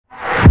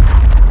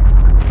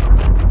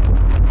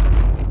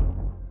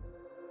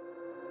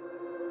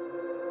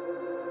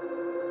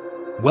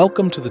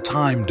Welcome to the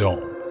Time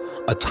Dome,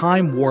 a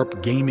time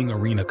warp gaming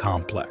arena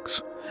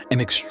complex,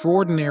 an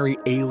extraordinary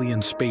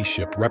alien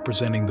spaceship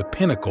representing the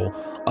pinnacle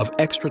of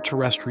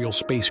extraterrestrial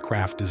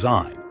spacecraft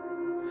design.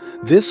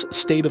 This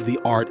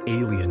state-of-the-art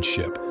alien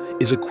ship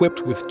is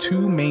equipped with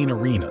two main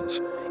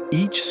arenas,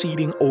 each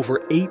seating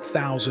over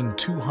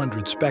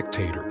 8,200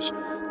 spectators,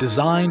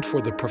 designed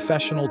for the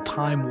professional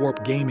Time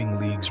Warp Gaming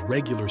League's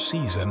regular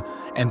season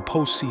and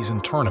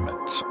postseason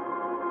tournaments.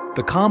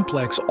 The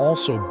complex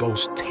also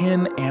boasts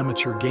 10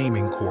 amateur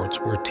gaming courts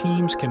where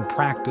teams can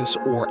practice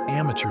or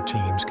amateur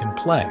teams can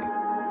play.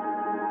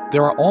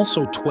 There are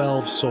also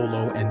 12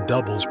 solo and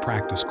doubles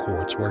practice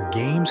courts where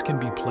games can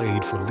be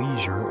played for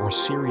leisure or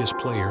serious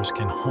players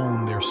can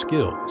hone their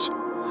skills.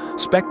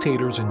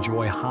 Spectators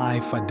enjoy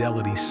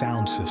high-fidelity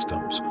sound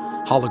systems,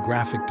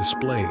 holographic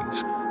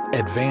displays,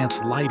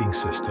 advanced lighting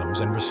systems,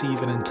 and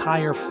receive an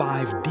entire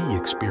 5D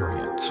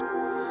experience.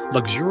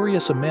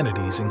 Luxurious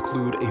amenities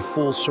include a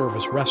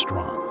full-service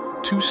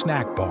restaurant, 2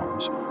 snack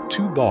bars,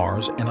 2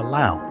 bars, and a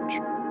lounge.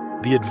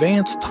 The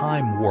advanced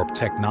time warp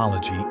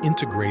technology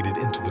integrated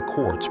into the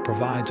courts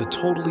provides a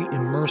totally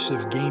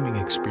immersive gaming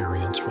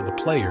experience for the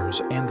players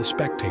and the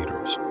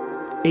spectators.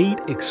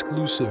 8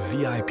 exclusive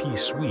VIP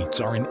suites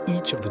are in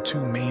each of the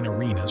 2 main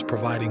arenas,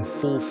 providing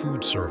full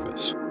food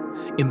service.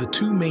 In the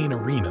 2 main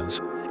arenas,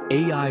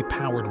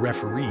 AI-powered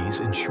referees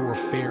ensure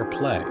fair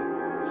play.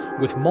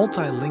 With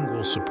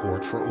multilingual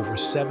support for over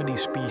 70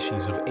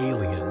 species of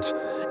aliens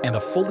and a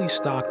fully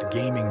stocked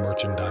gaming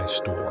merchandise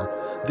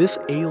store, this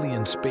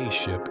alien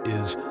spaceship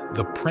is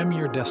the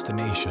premier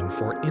destination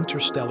for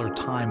interstellar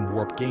time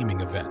warp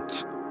gaming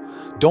events.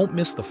 Don't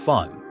miss the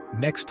fun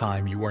next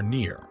time you are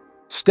near.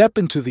 Step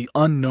into the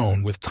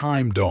unknown with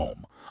Time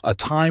Dome, a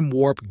time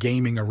warp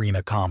gaming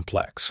arena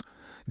complex.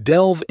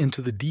 Delve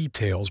into the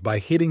details by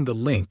hitting the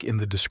link in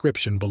the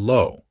description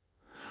below.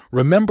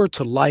 Remember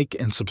to like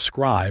and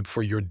subscribe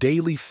for your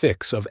daily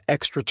fix of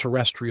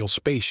extraterrestrial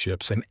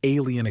spaceships and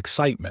alien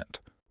excitement.